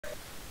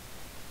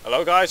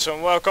Hello guys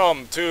and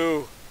welcome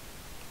to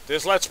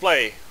this Let's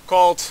Play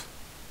called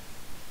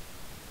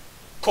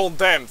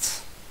Condemned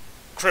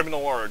Criminal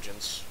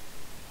Origins.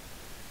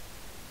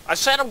 I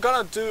said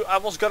I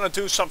was gonna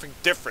do something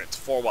different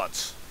for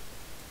once.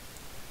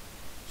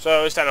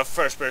 So instead of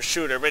first person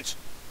shooter, which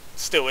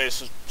still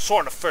is a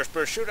sort of first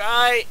person shooter,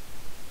 I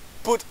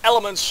put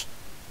elements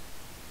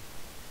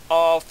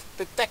of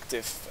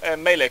detective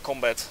and melee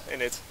combat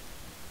in it.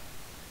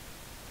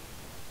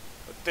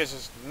 But this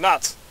is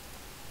not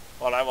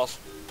what I was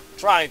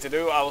trying to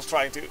do. I was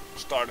trying to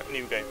start a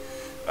new game.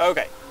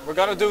 Okay, we're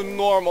gonna do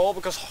normal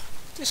because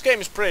this game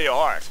is pretty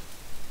hard.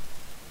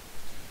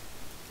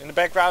 In the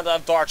background I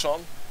have darts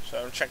on,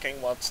 so I'm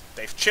checking what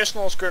Dave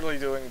Chisnell is currently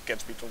doing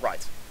against me to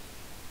right.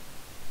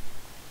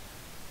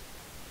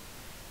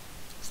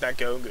 It's not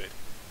going good.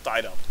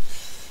 Tied up.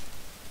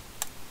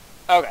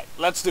 Okay,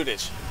 let's do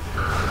this.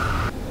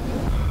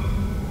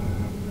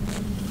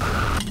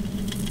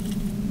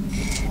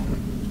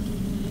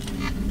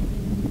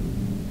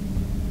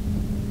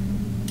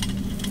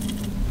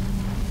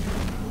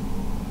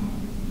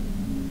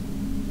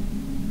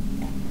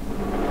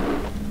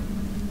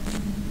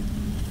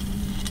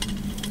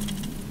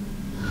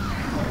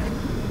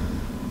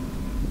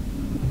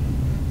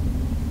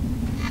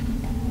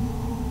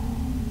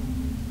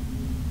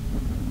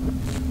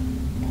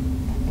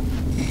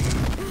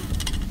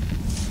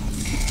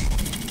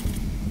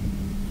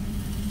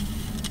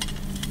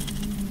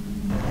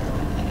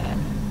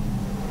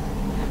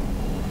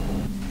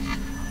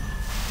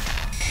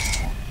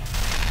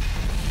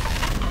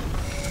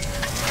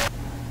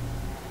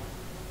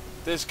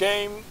 This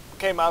game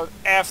came out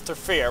after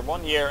Fear,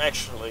 1 year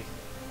actually.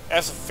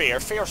 After Fear.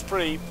 Fear's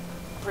pretty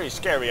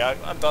scary.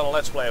 I've done a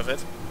Let's Play of it.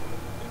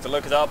 You need to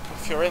look it up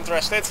if you're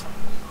interested.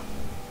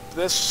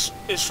 This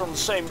is from the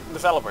same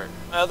developer.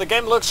 The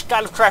game looks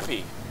kind of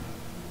crappy.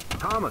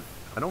 Thomas,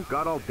 I don't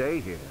got all day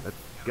here. Let's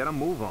get a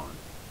move on.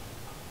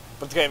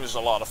 But the game is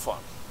a lot of fun.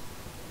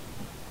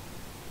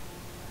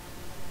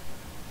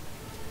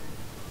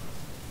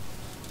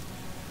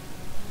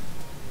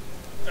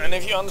 And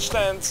if you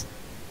understand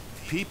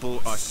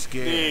people are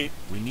scared.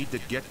 We need to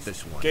get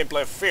this one.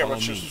 Gameplay of Fear, Follow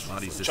which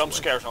me. is jump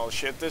scares and all this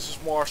shit. This is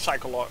more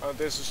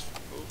this is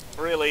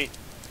really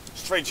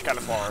strange kind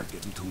of horror. I'm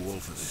getting too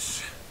old for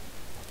this.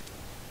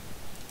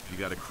 You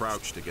gotta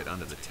crouch to get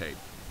under the tape.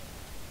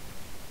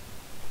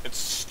 It's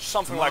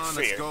something Come like on,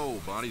 Fear. Let's go.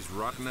 Body's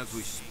rocking as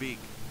we speak.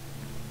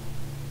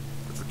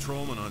 The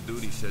patrolman on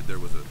duty said there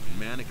was a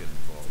mannequin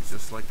involved,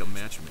 just like the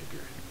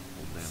matchmaker.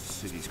 Whole damn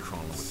city's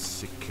crawling with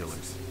sick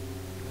killers.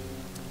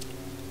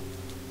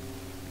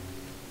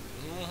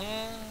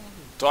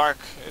 Dark.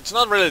 It's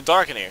not really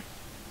dark in here.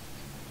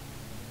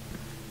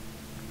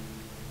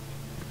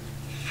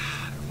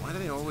 Why do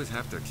they always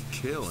have to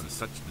kill in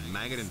such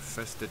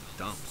maggot-infested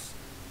dumps?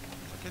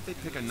 Why can't they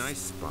pick a nice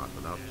spot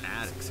without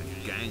addicts and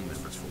gang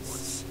members for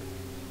once?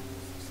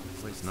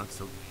 Someplace not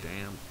so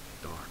damn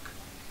dark.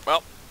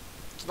 Well,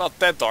 it's not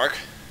that dark.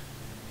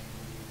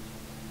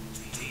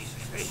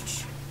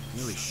 Jesus,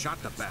 nearly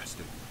shot the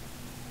bastard.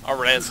 I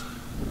read.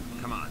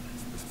 Come on,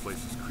 this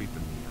place is creeping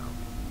me out.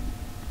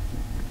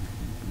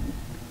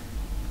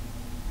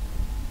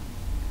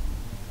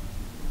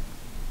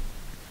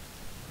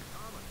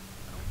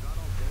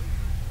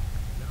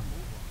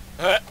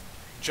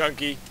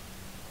 Junkie.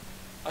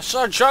 I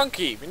saw a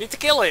junkie. We need to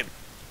kill him.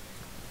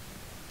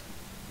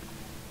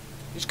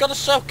 He's gonna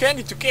sell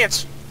candy to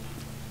kids.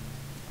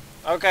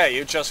 Okay,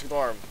 you just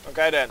ignore him.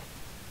 Okay then.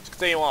 Let's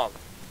continue on.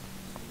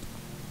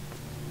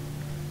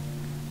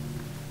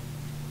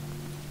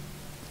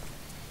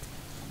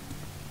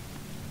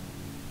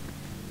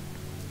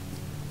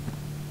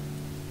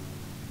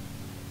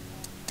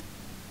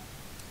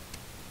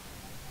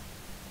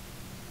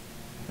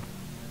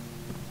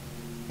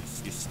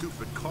 Your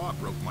stupid car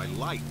broke my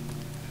light.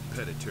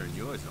 Better turn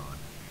yours on.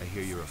 I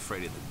hear you're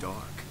afraid of the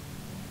dark.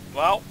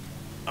 Well,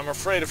 I'm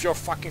afraid of your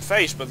fucking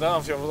face, but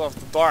not of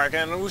the dark.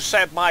 And who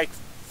said my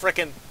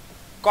frickin'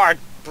 car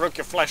broke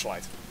your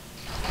flashlight?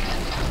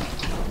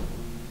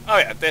 Oh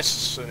yeah,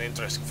 this is an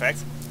interesting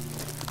fact.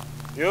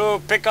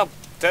 You pick up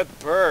dead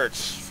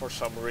birds for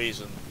some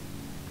reason.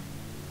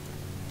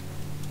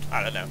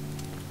 I don't know.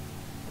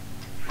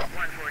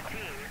 114,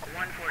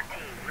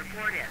 114,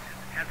 report in.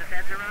 Have the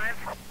feds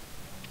arrived?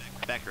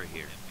 Becker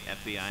here.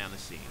 FBI on the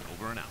scene.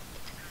 Over and out.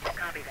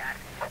 Copy that.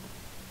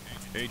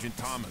 Agent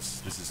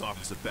Thomas, this is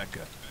Officer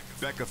Becker.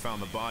 Becker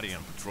found the body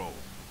on patrol.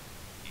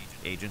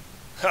 Agent?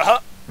 Haha.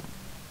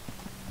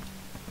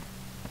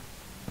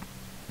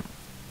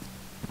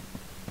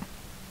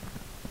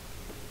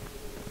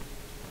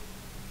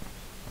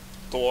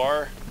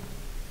 Door.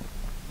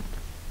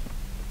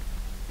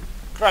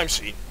 Crime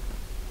scene.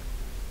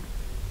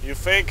 You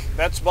think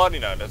that's body?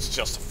 No, that's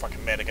just a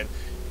fucking mannequin.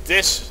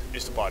 This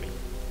is the body.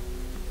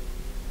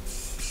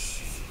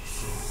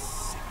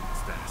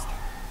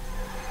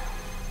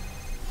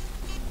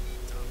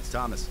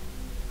 Thomas.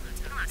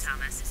 Hello,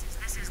 Thomas.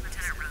 This is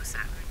Lieutenant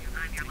Rosa.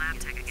 I'm your lab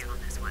tech again on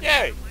this one.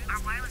 Yay!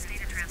 Our wireless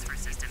data transfer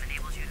system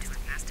enables you to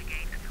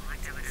investigate and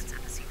collect evidence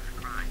at the scene of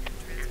the crime,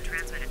 and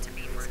transmit it to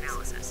me for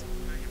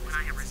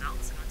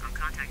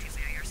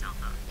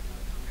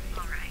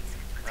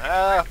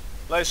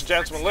ladies and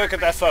gentlemen, look at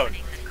that phone.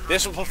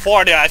 This was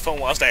before the iPhone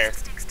was there.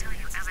 Statistics tell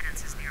you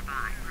evidence is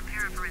nearby.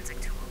 Prepare a forensic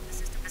tool.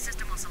 The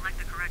system will select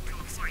the correct tool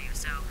for you,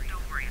 so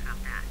don't worry about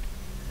that.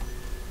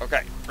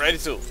 Okay, ready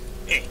to.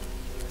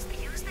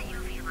 Use the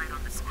UV light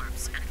on the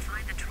corpse and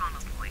find the trauma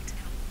point.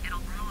 It'll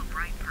glow a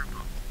bright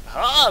purple.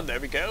 Ah,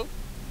 there we go.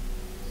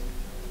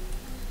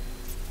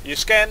 You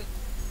scan.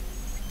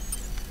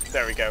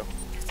 There we go.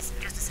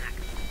 Just a sec.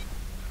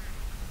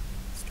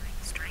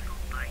 Strangled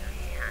by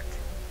hand.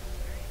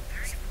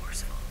 Very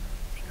forceful.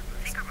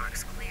 Finger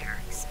marks clear,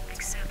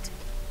 except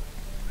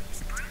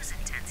bruise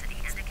intensity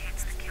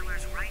indicates the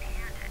killer's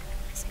right-handed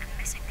and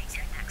missing the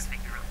index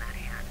finger on that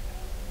hand.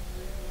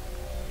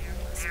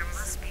 There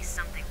must be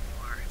something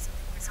more.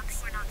 Something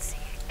we're not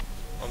seeing.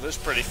 Well, this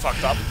is pretty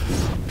fucked up.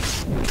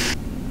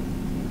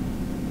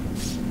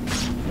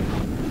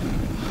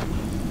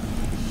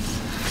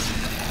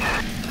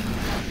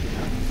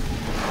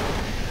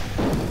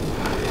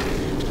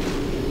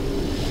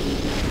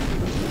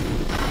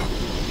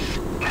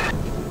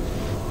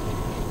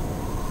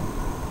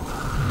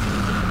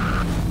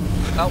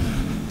 Oh,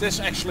 this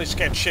actually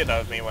scared shit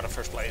out of me when I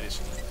first played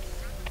this.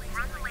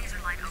 Run the laser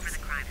light over the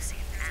crime scene,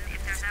 and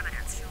if there's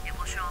evidence, it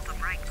will show up a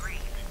bright green.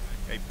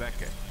 Hey,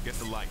 Becca, get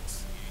the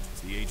lights.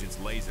 The agent's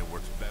laser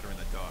works better in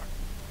the dark.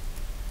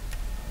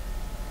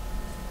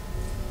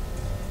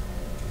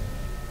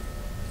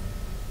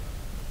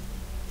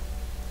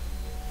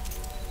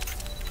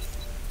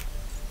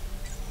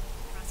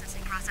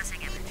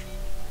 Processing image.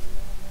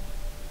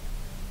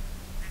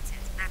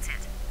 That's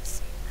it.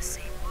 The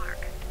same mark.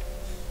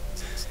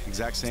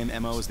 Exact same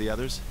MO as the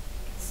others?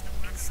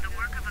 It's the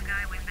work of a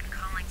guy we've been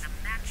calling the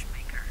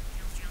matchmaker.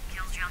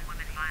 Kills young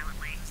women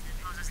violently,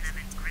 poses them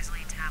in grisly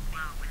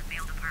tableau with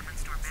male department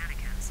store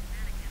mannequins.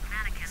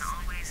 Mannequin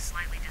always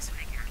slightly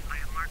disfigured by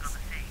a mark on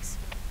the face.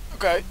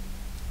 Okay.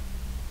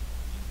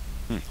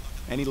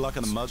 Any luck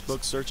on the mug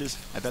book searches?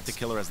 I bet the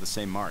killer has the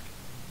same mark.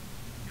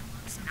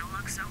 No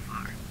luck so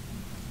far.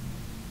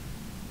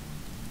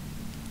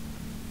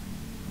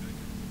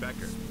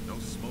 Becker, no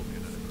smoking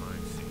at a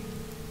crime scene.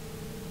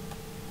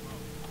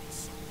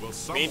 Well, Me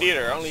someone...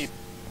 neither, only...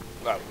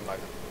 No,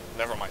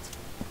 never mind.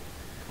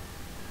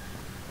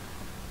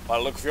 By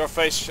the look of your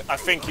face, I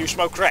think you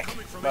smoke crack.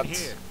 But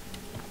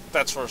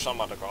that's for some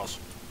other cause.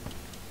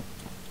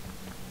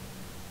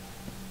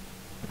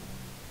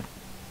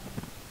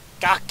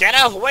 God, get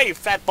out of the way, you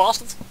fat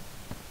bastard!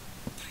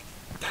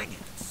 Dang it!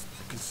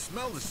 I can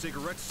smell the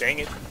cigarettes. Dang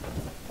it.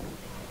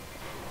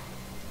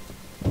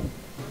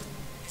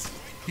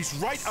 He's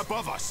right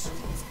above us.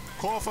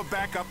 Call for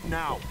backup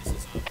now.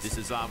 This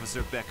is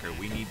Officer Becker.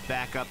 We need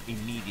backup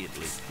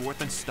immediately. 4th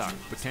and Stark.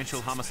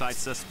 Potential homicide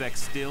suspect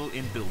still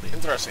in building.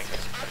 Interesting.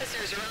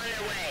 Officers are on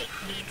their way.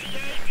 ETA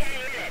 10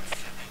 minutes.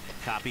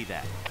 Copy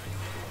that.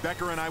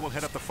 Becker and I will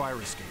head up the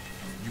fire escape.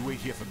 You wait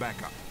here for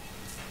backup.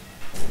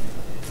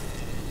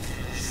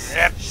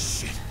 Yep.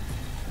 Shit.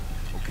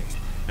 Okay,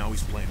 now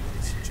he's playing with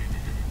us.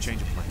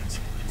 Change of plans.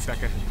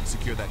 Becca,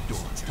 secure that door.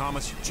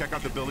 Thomas, check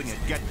out the building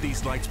and get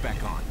these lights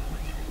back on.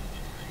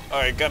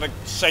 Alright, gotta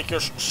save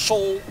your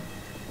soul.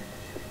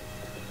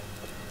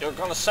 You're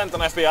gonna send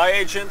an FBI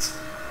agent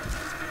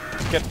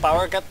to get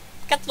power. Get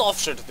an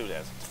officer to do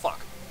that.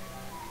 Fuck.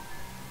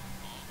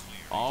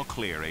 All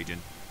clear,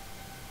 Agent.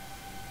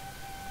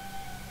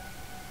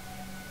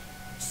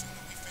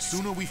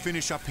 Sooner we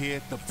finish up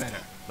here, the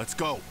better. Let's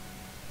go.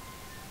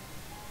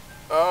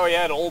 Oh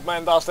yeah, the old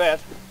man does that.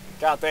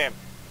 God damn.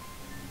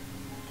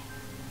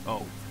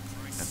 Oh,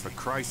 and for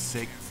Christ's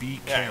sake,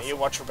 be Yeah, careful. you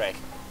watch your back.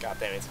 God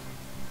damn it.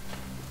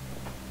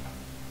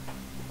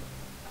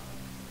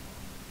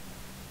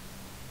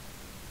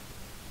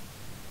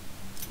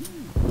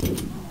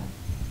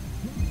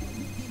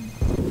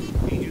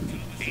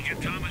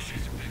 Agent Thomas,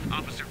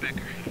 Officer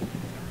Becker.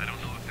 I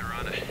don't know if they're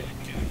on a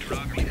new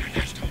drug or...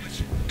 Yes,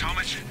 Thomas.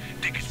 Thomas,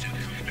 Dickinson,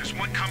 there's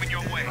one coming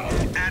your way.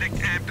 Addict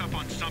amped up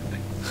on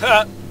something.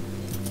 Ha!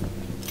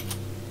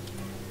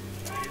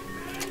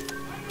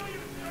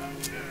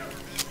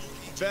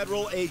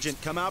 Federal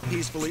agent, come out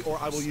peacefully or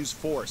I will use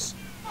force.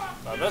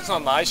 No, that's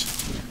not nice.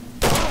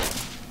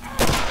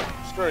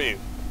 Screw you.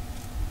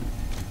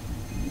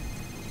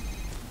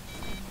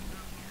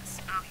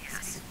 Oh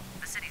yes.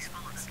 The city's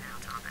full of them now,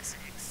 Thomas.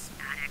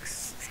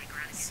 Addicts,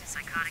 vagrants,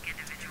 psychotic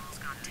individuals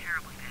gone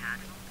terribly bad.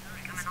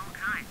 They come in all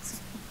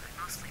kinds, but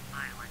mostly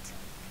violent.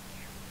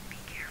 Be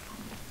careful.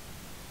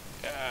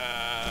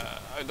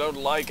 I don't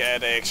like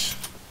addicts.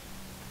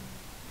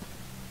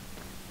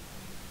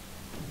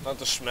 Not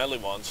the smelly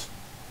ones.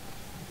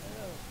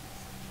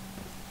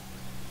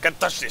 Can't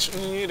touch this.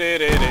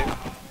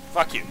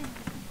 Fuck you.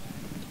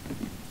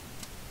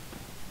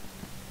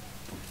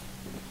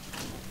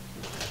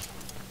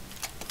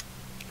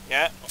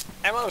 Yeah,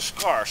 ammo is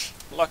scarce.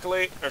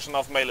 Luckily, there's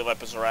enough melee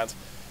weapons around.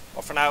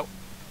 But for now,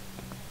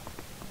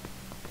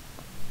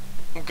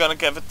 I'm gonna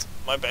give it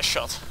my best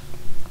shot.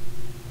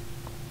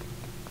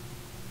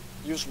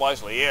 Use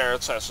wisely. Here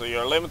it says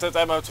you're limited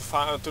ammo to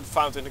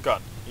found in the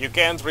gun. You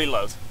can't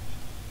reload.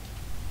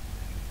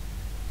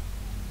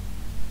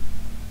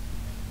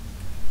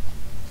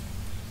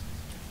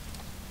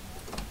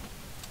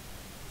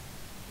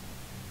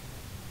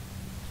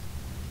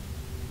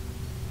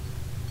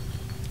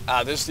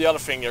 This is the other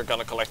thing you're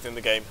gonna collect in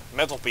the game.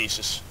 Metal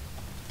pieces.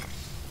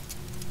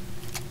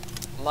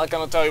 I'm not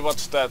gonna tell you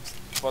what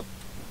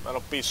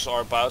metal pieces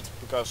are about,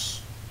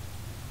 because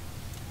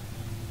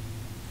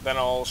then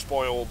I'll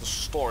spoil the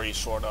story,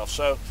 sort of.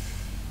 So,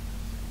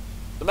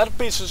 the metal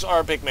pieces are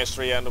a big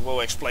mystery, and it will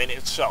explain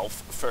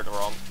itself further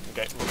on.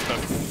 Okay,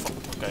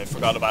 okay,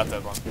 forgot about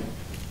that one.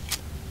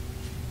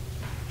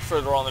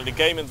 Further on in the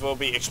game, it will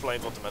be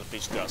explained what the metal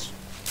piece does.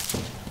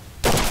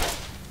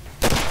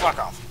 Fuck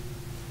off.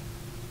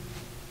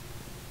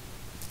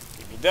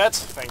 Give me that,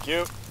 thank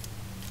you.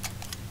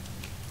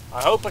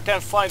 I hope I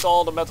can find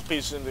all the metal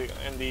pieces in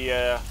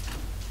the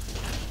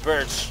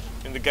birds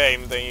in the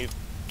game. Then you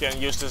can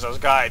use this as a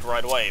guide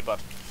right away. But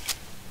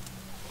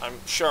I'm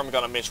sure I'm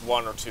gonna miss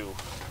one or two.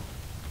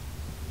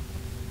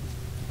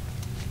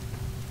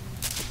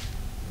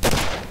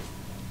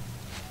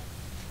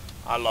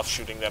 I love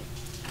shooting them.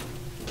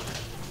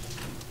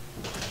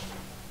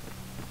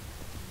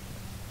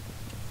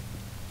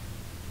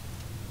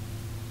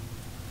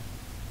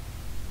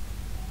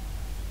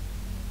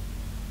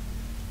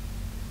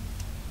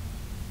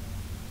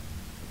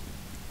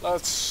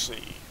 Let's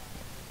see.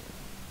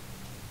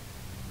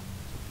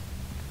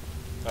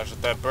 There's a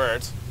dead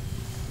bird.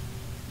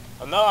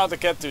 I know how to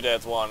get to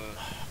that one.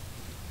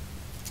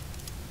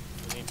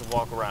 I need to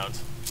walk around.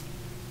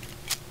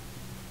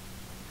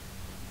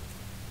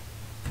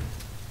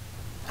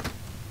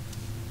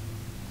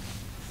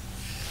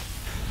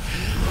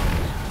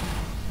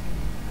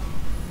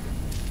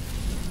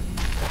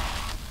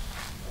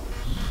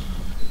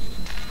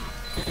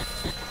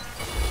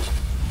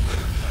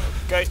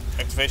 Okay,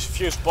 activate the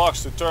fuse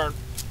box to turn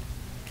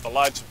the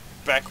lights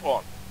back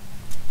on.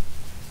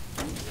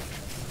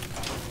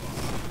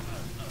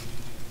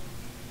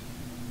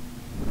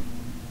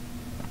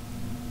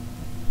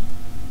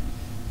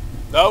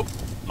 No,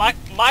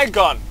 my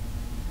gun.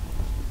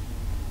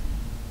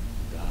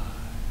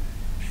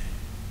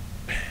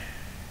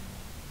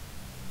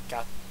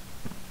 God.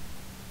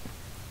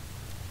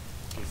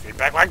 Give me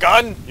back my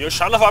gun, you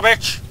son of a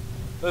bitch!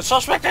 The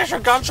suspect has your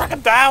gun, track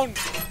him down!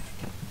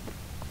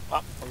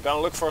 Well, I'm gonna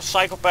look for a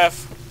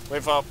psychopath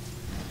with a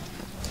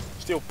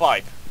steel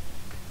pipe.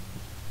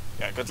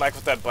 Yeah, good luck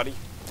with that, buddy.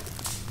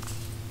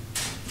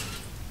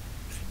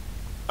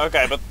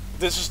 Okay, but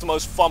this is the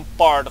most fun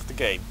part of the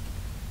game.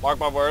 Mark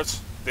my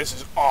words, this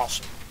is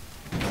awesome.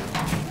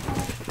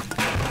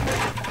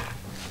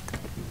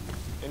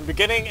 In the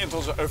beginning it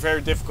was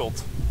very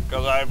difficult,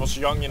 because I was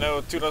young, you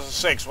know,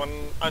 2006,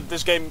 when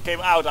this game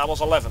came out I was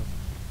 11.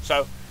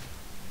 So,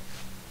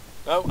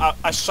 no,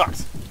 I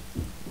sucked.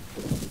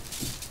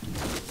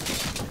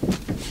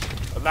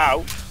 But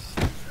now,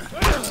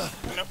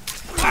 no,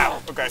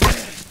 ow, okay.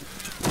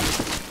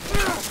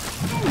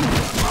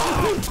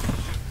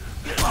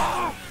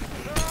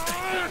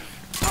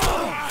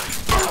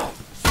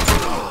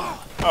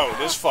 Oh,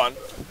 this is fun.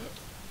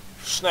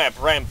 Snap,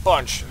 ram,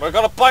 punch. We're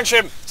gonna punch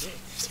him!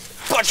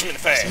 Punch him in the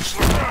face!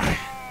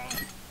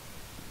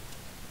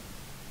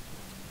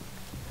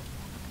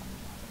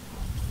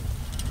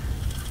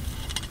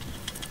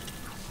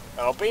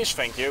 LPs,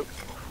 thank you.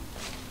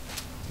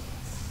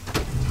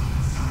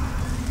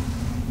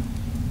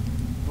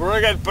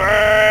 Bring it,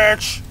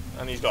 bitch!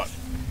 And he's gone.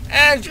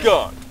 And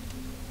gone!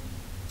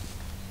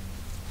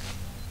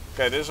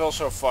 Okay, this is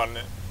also fun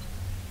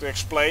to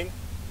explain.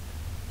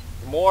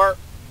 More,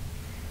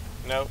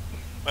 no,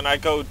 when I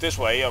go this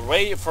way,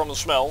 away from the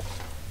smell,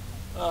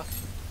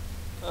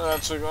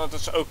 that's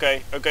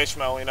okay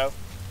smell, you know.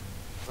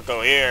 If I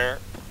go here,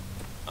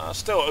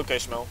 still okay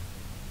smell,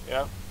 you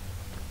know,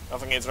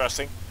 nothing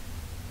interesting.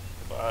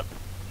 But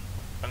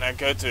when I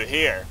go to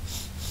here,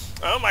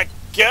 oh my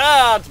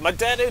god, my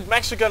dad is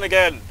Mexican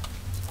again.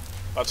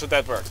 That's a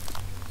dead bird.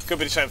 Could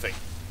be the same thing.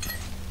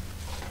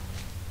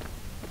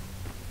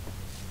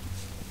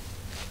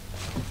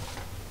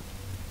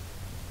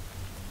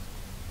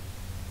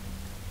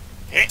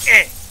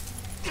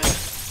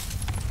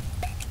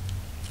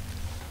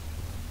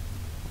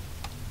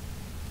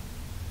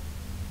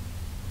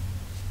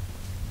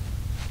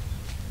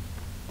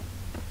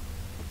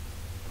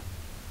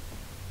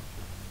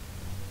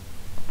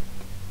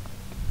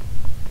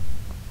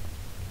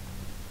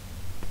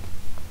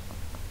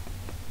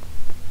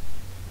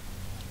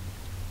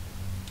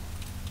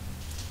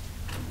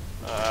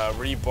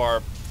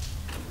 Rebar,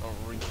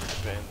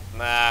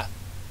 nah,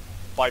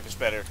 pipe is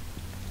better.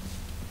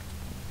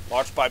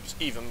 Large pipe is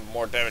even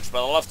more damage,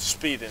 but I love the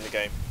speed in the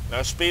game.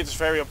 Now speed is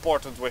very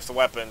important with the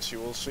weapons. You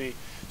will see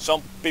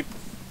some people,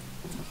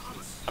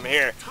 I'm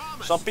here,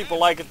 some people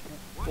like it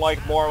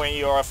more when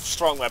you have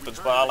strong weapons,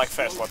 but I like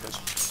fast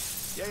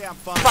weapons. Yeah, I'm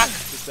fine.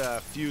 Just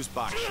a fuse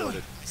box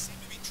shorted.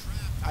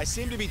 I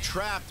seem to be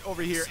trapped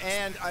over here,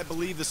 and I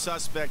believe the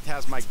suspect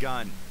has my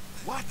gun.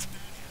 What?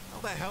 How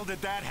the hell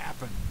did that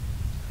happen?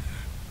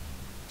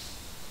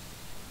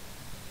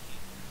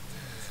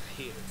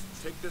 Here,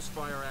 take this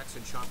fire axe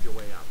and chop your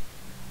way out.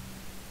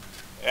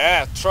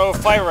 Yeah, throw a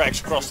fire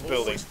axe across the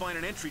building. Always find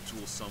an entry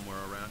tool somewhere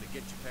around to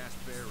get you past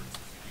barriers.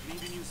 You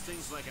can even use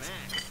things like an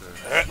axe or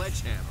a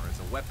sledgehammer as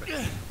a weapon.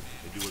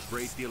 They do a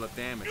great deal of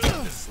damage if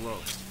they're slow.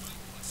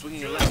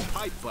 Swinging a left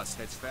pipe bust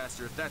heads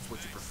faster if that's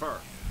what you prefer.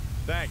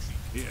 Thanks.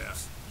 Yeah,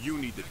 you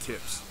need the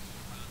tips.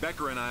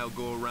 Becker and I'll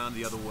go around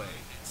the other way.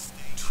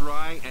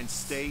 Try and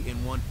stay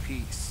in one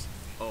piece.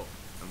 Oh,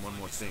 and one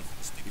more thing.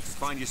 If you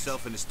find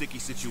yourself in a sticky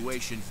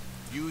situation,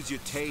 use your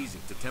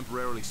tasing to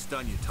temporarily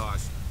stun your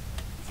target.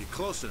 If you're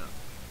close enough,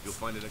 you'll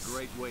find it a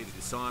great way to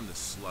disarm the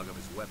slug of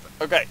his weapon.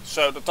 Okay,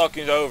 so the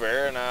talking's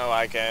over. Now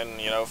I can,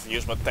 you know,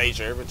 use my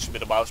taser, which is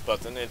with the mouse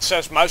button. It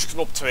says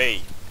muisknop 2,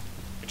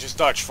 which is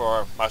Dutch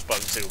for mouse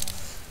button 2.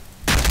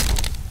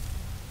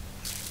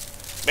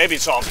 Maybe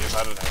it's obvious,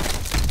 I don't know.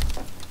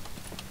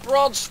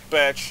 Bronze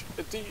badge,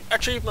 the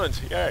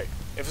achievement, yay.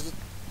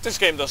 This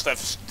game doesn't have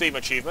Steam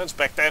achievements,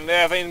 back then they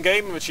have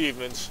in-game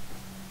achievements.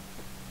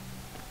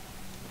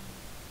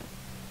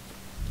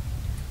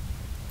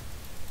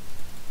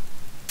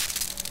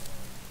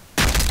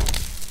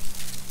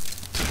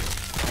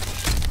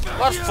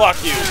 What?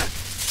 Fuck you.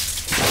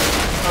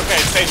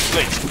 Okay, change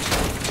please.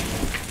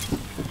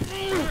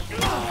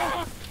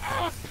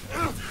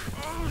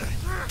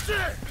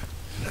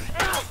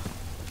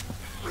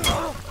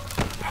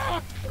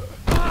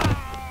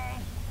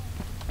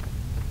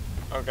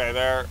 Okay,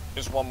 there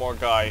is one more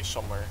guy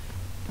somewhere.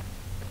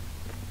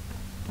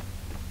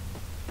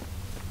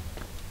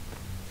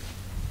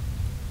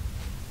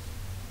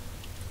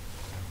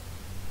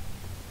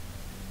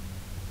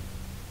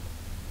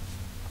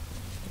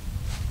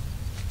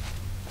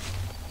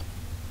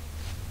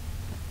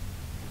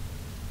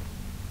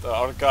 The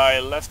other guy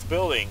left the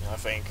building, I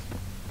think.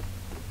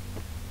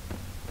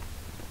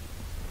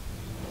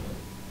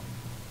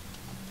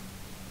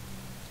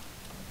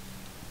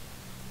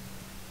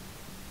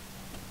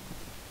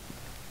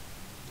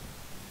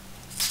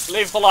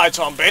 Leave the lights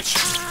on, bitch!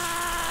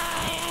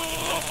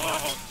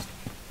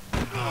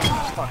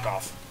 Fuck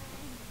off.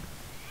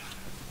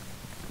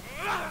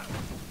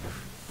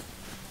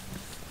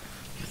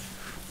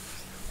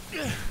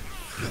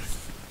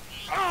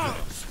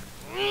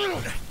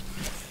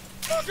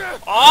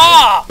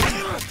 Ah!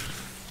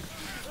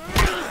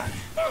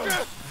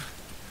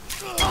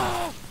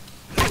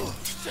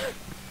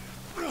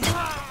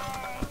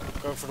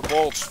 Going for the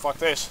bolts, fuck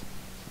this.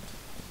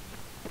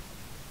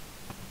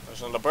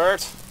 There's another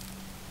bird.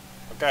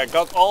 Okay, I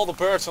got all the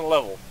birds on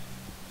level.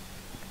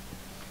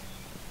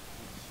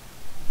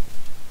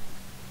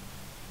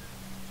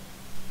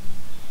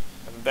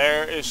 And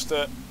there is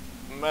the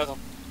metal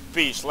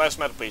piece, last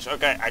metal piece.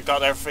 Okay, I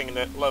got everything in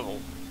the level.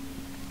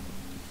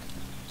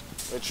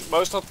 Which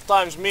most of the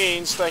times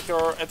means that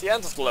you're at the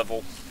end of the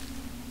level.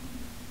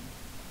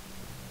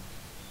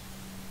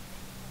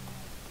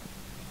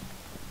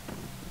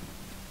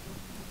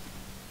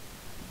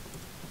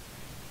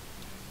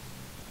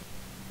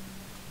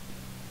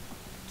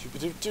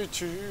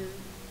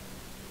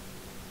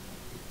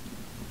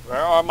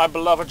 Where are my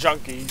beloved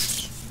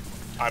junkies?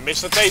 I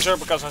missed the taser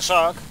because I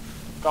suck.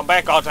 Come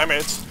back,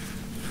 goddammit.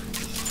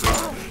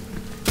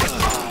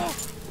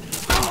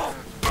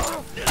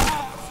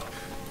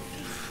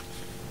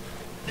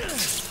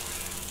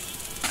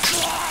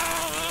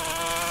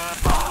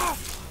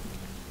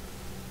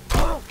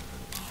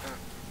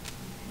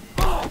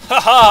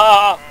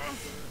 Haha!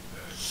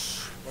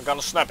 We're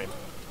gonna snap him.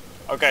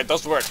 Okay, it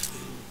doesn't work.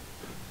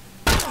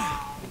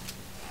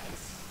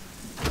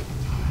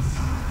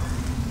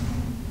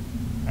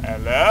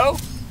 Hello?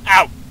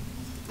 Ow!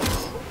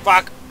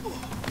 Fuck!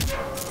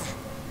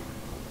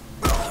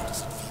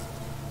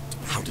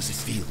 How does it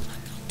feel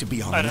to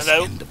be on this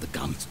end of the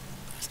gun?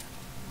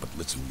 But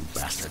listen, you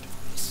bastard.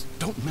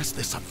 Don't mess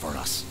this up for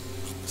us.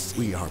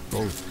 We are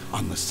both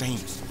on the same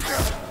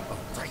path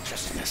of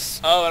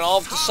righteousness. Oh, and all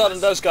of a sudden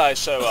those guys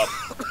show up.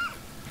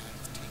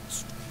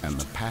 And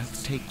the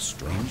path takes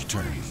strange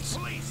turns.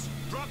 Police,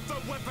 drop the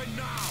weapon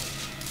now!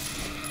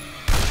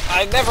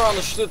 I never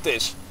understood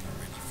this.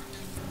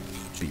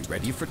 Be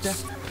ready for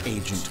death,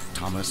 Agent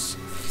Thomas.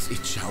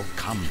 It shall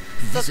come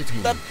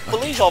visiting. That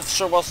police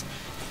officer was,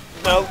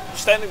 no,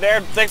 standing there.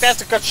 That's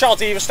the cut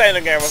shot. He was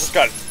standing there with his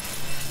gun.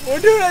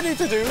 What do I need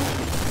to do?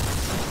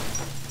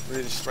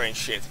 Really strange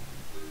shit.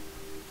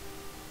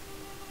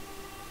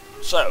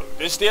 So,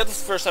 this is the end of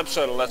the first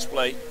episode of Let's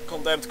Play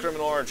Condemned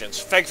Criminal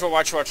Origins. Thank you for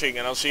watching,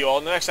 and I'll see you all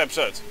in the next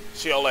episode.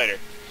 See you all later.